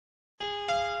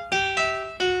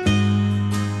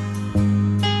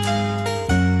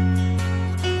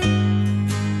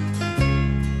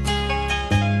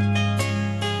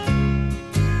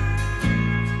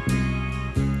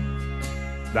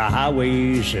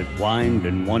highways that wind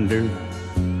and wander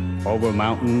over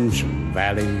mountains and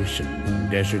valleys and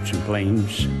deserts and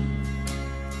plains.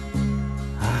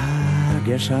 I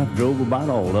guess I've drove about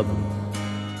all of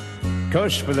them.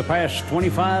 'Cause for the past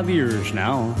 25 years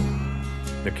now,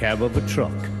 the cab of a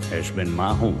truck has been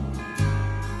my home.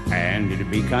 And it'd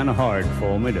be kind of hard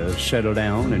for me to settle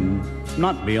down and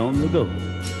not be on the go.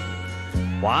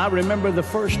 Why, I remember the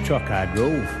first truck I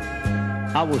drove.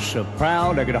 I was so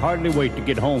proud I could hardly wait to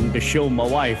get home to show my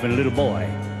wife and little boy.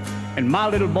 And my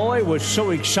little boy was so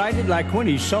excited like when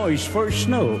he saw his first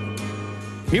snow.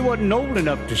 He wasn't old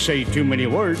enough to say too many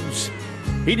words.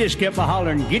 He just kept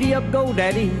a-hollering, "Giddy up go,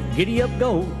 Daddy, giddy up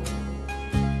go."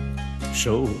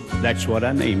 So that's what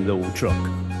I named the old truck,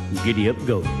 Giddy Up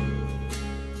Go.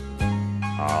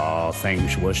 Oh,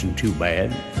 things wasn't too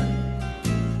bad.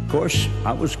 Of course,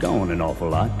 I was gone an awful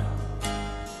lot.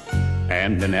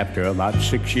 And then after about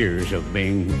 6 years of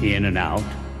being in and out,